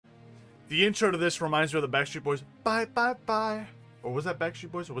The intro to this reminds me of the Backstreet Boys. Bye, bye, bye. Or was that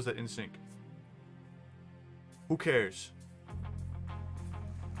Backstreet Boys or was that NSYNC? Who cares?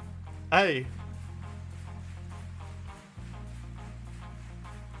 Hey.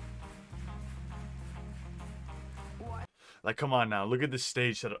 Like, come on now. Look at this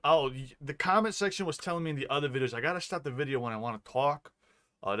stage setup. Oh, the comment section was telling me in the other videos, I gotta stop the video when I want to talk.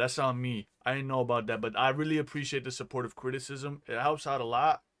 That's on me. I didn't know about that, but I really appreciate the supportive criticism. It helps out a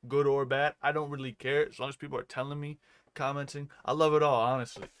lot, good or bad. I don't really care as long as people are telling me, commenting. I love it all,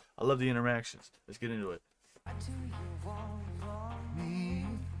 honestly. I love the interactions. Let's get into it.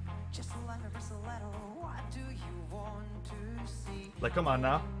 Like, come on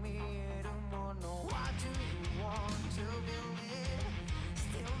now.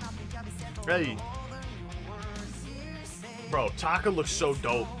 Hey. Bro, Taka looks so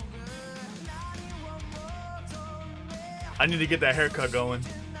dope. I need to get that haircut going.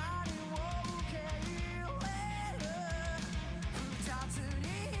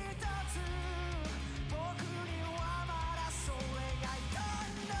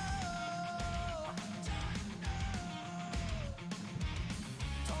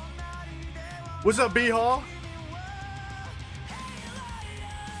 What's up, B-Hall?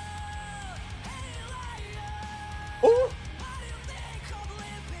 Oh!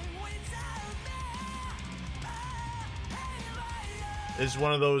 It's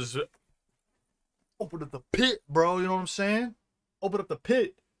one of those. Open up the pit, bro. You know what I'm saying? Open up the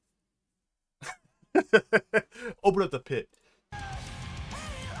pit. Open up the pit.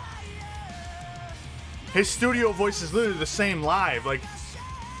 His studio voice is literally the same live. Like,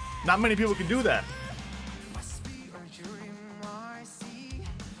 not many people can do that.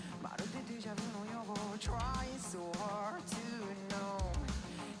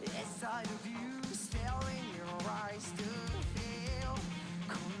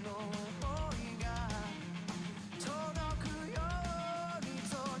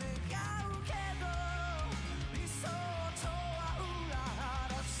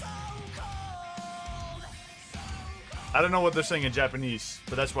 I don't know what they're saying in Japanese,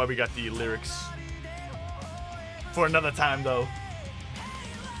 but that's why we got the lyrics. For another time, though.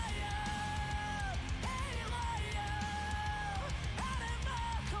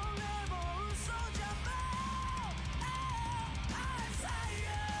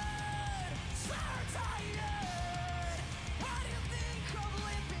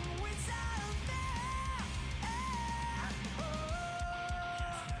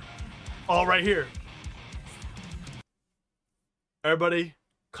 All right here. Everybody,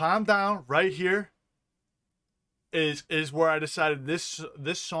 calm down. Right here is where I decided this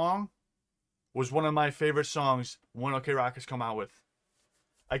song was one of my favorite songs One OK Rock has come out with.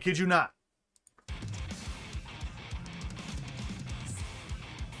 I kid you not.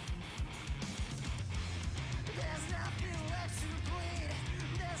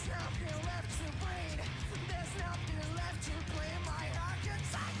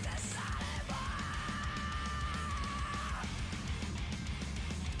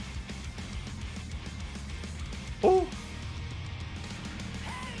 Oh.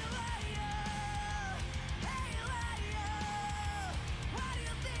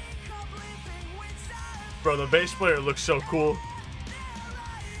 Bro, the bass player looks so cool.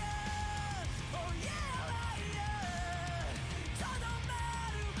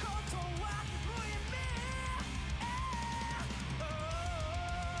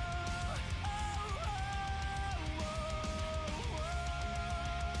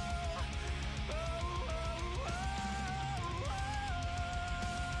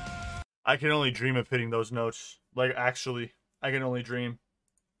 I can only dream of hitting those notes. Like, actually, I can only dream.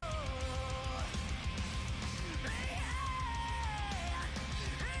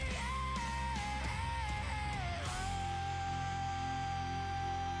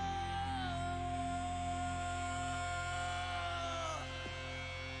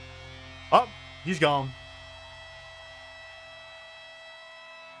 Oh, he's gone.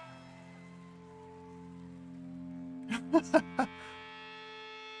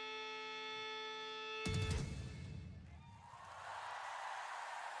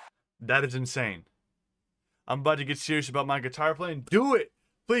 That is insane. I'm about to get serious about my guitar playing. Do it,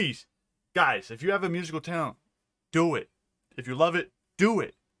 please. Guys, if you have a musical talent, do it. If you love it, do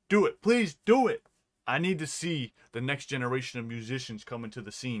it. Do it. Please do it. I need to see the next generation of musicians come into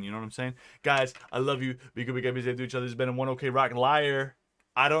the scene. You know what I'm saying? Guys, I love you. Be good, be good, be safe to each other. This has been a One OK Rock Liar.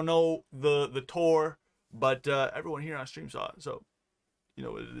 I don't know the tour, but everyone here on stream saw it. So, you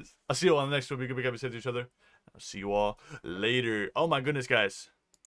know what it is. I'll see you all on the next one. Be good, be good, be safe to each other. I'll see you all later. Oh my goodness, guys.